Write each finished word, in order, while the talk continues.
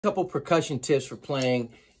Couple percussion tips for playing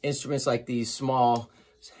instruments like these small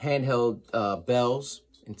handheld bells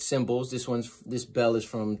and cymbals. This bell is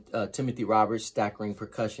from Timothy Roberts, Stack Ring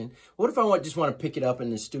Percussion. What if I just want to pick it up in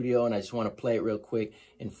the studio and I just want to play it real quick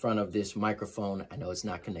in front of this microphone? I know it's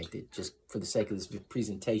not connected, just for the sake of this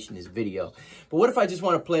presentation, this video. But what if I just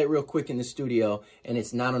want to play it real quick in the studio and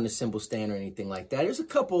it's not on the cymbal stand or anything like that? There's a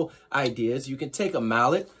couple ideas. You can take a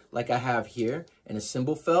mallet like I have here and a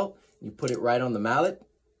cymbal felt. You put it right on the mallet.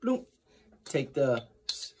 Bloop. Take the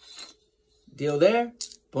deal there.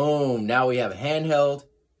 Boom. Now we have a handheld.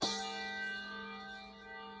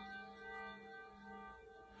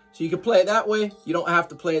 So you can play it that way. You don't have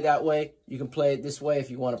to play it that way. You can play it this way if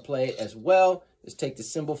you want to play it as well. Just take the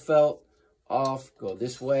cymbal felt off, go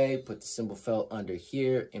this way, put the cymbal felt under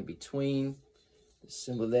here in between the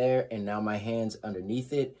cymbal there, and now my hand's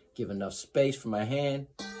underneath it. Give enough space for my hand.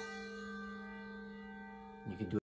 You can do